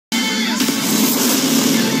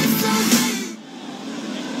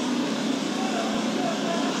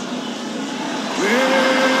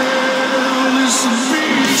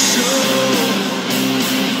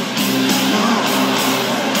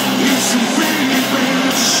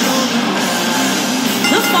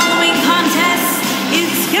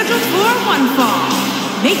scheduled for one fall,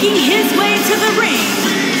 making his way to the ring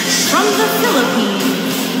from the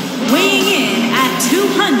Philippines, weighing in at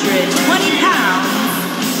 220 pounds,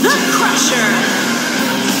 the Crusher.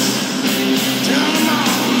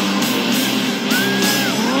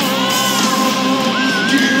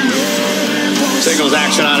 Signals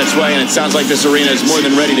action on its way, and it sounds like this arena is more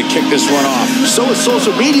than ready to kick this one off. So is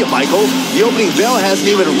social media, Michael. The opening bell hasn't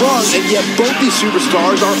even rung, and yet both these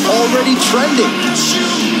superstars are already trending.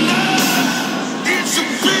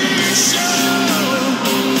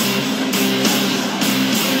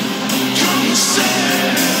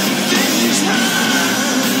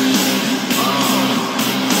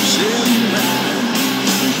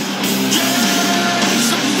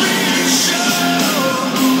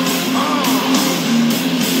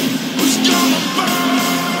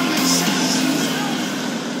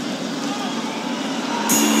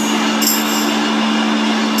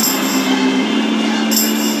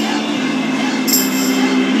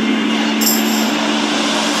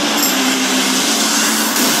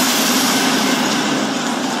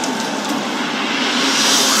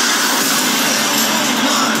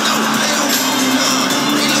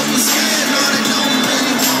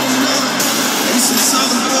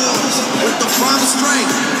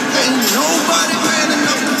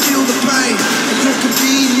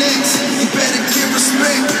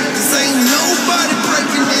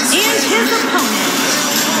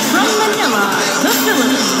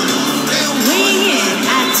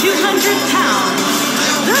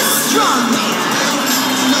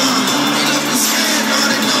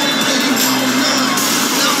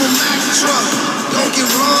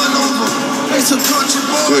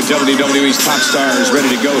 Two of WWE's top stars ready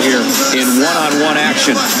to go here in one-on-one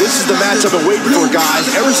action. This is the match I've been waiting for, guys.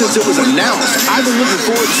 Ever since it was announced, I've been looking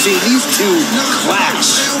forward to seeing these two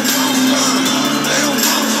clash.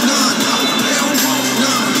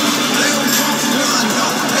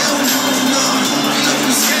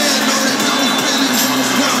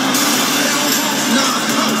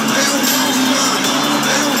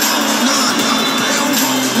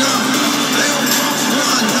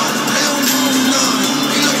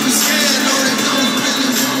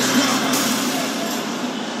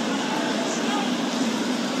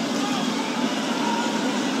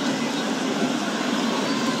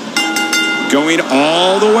 Going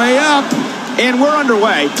all the way up, and we're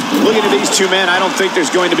underway. Looking at these two men, I don't think there's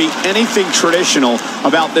going to be anything traditional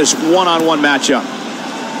about this one-on-one matchup.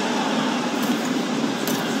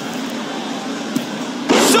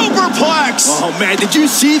 Superplex! Oh, man, did you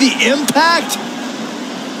see the impact?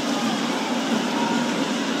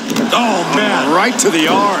 Oh, man, right to the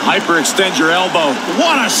arm. Hyperextend your elbow.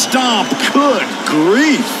 What a stomp. Good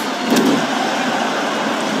grief.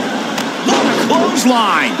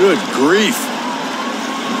 Clothesline. Good grief.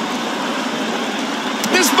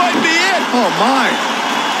 This might be it. Oh, my.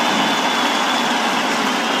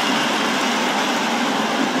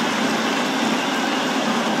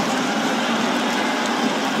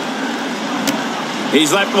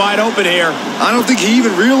 He's left wide open here. I don't think he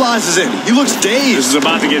even realizes it. He looks dazed. This is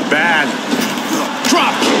about to get bad.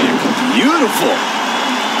 Drop kick. Beautiful.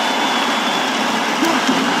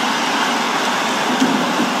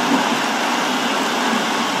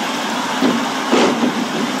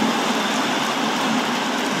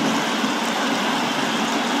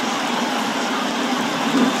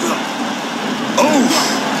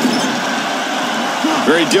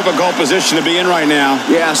 Very difficult position to be in right now.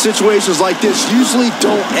 Yeah, situations like this usually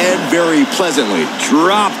don't end very pleasantly.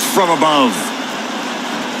 Dropped from above.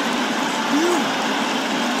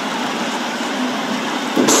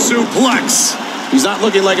 Suplex. He's not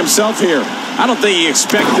looking like himself here. I don't think he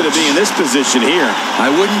expected to be in this position here. I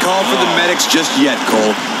wouldn't call for the medics just yet,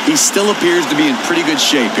 Cole. He still appears to be in pretty good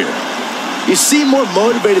shape here. You seem more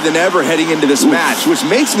motivated than ever heading into this match, which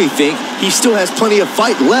makes me think he still has plenty of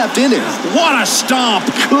fight left in him. What a stomp!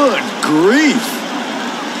 Good grief!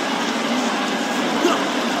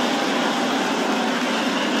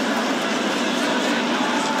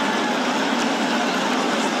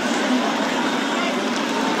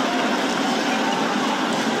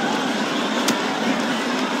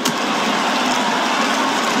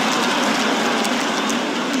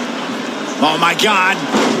 Oh, my God.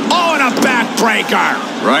 Oh, and a backbreaker.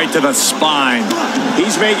 Right to the spine.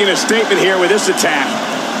 He's making a statement here with this attack.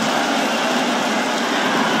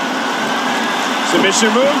 Submission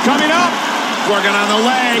move coming up. Working on the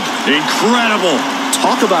leg. Incredible.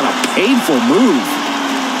 Talk about a painful move.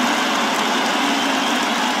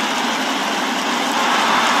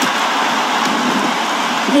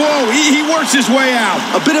 Whoa, he works his way out.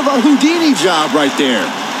 A bit of a Houdini job right there.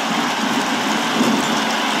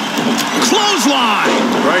 Clothesline!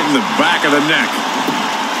 Right in the back of the neck.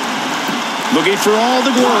 Looking for all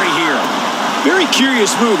the glory here. Very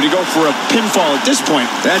curious move to go for a pinfall at this point.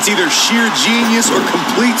 That's either sheer genius or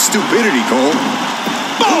complete stupidity, Cole.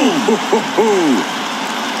 Boom!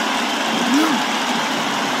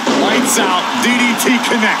 Lights out. DDT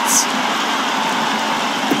connects.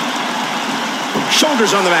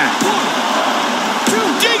 Shoulders on the mat.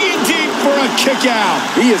 Digging deep for a kick out.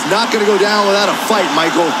 He is not going to go down without a fight,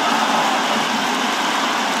 Michael.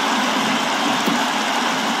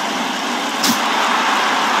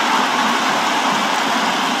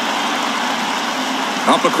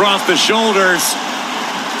 Up across the shoulders.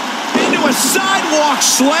 Into a sidewalk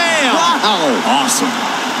slam. Wow. Awesome.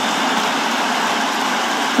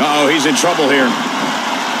 Uh-oh, he's in trouble here.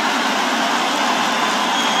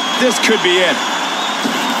 This could be it.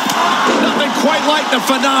 Nothing quite like the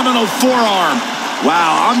phenomenal forearm.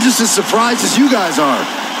 Wow, I'm just as surprised as you guys are.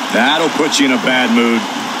 That'll put you in a bad mood.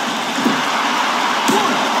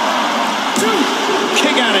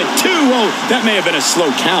 Kick out at 2. Oh, that may have been a slow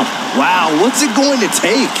count. Wow, what's it going to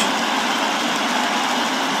take?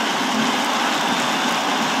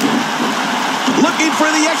 Looking for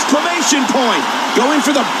the exclamation point. Going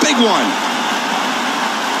for the big one.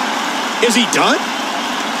 Is he done?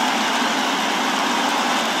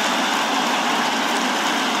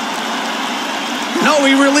 No,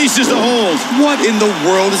 he releases the hold. What in the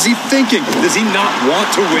world is he thinking? Does he not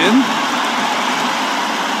want to win?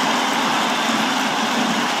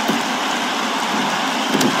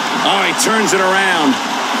 Oh, he turns it around.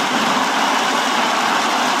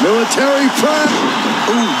 Military press.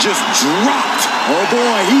 Ooh, just dropped. Oh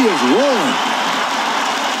boy, he is rolling.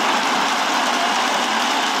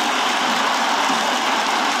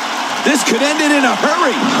 This could end it in a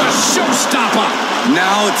hurry. A showstopper.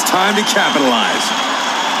 Now it's time to capitalize.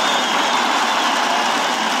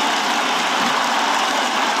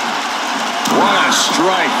 What a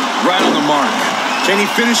strike. Right on the mark. Can he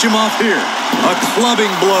finish him off here? A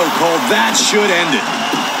clubbing blow called. That should end it.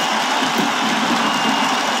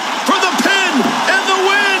 For the pin and the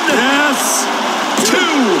win. Yes. 2.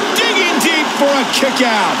 Digging deep for a kick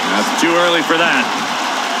out. That's too early for that.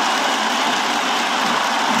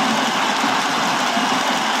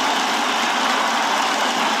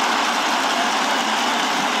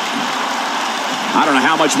 I don't know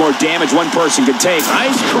how much more damage one person could take.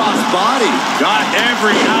 Nice cross body. Got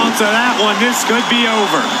every ounce of that one. This could be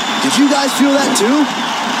over. Did you guys feel that too?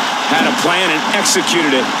 Had a plan and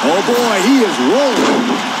executed it. Oh boy, he is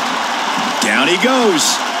rolling. Down he goes.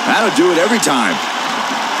 That'll do it every time.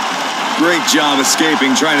 Great job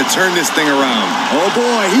escaping, trying to turn this thing around. Oh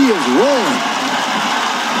boy, he is rolling.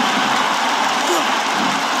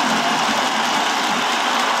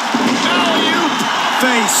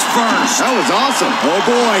 Face first. That was awesome. Oh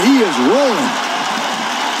boy, he is rolling.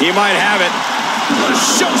 He might have it. A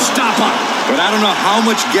showstopper. But I don't know how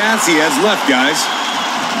much gas he has left, guys.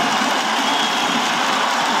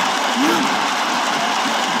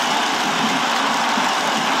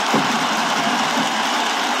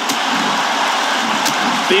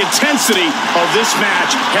 The intensity of this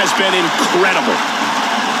match has been incredible.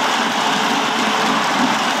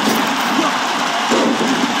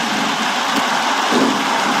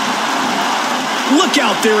 Look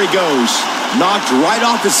out, there he goes. Knocked right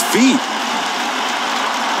off his feet.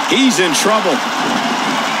 He's in trouble.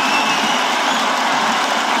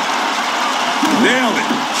 Nailed it.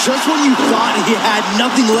 Just when you thought he had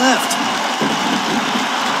nothing left.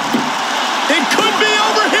 It could be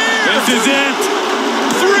over here. This is it.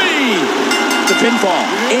 3. The pinfall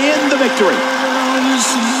and the victory.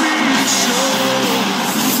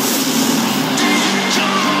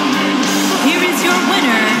 Here is your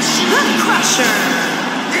winner, The Crusher.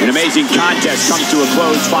 An amazing contest comes to a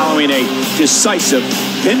close following a decisive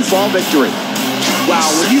pinfall victory. Wow,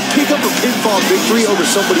 when you pick up a pinfall victory over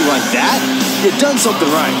somebody like that, you've done something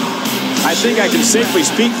right. I think I can safely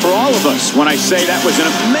speak for all of us when I say that was an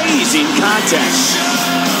amazing contest.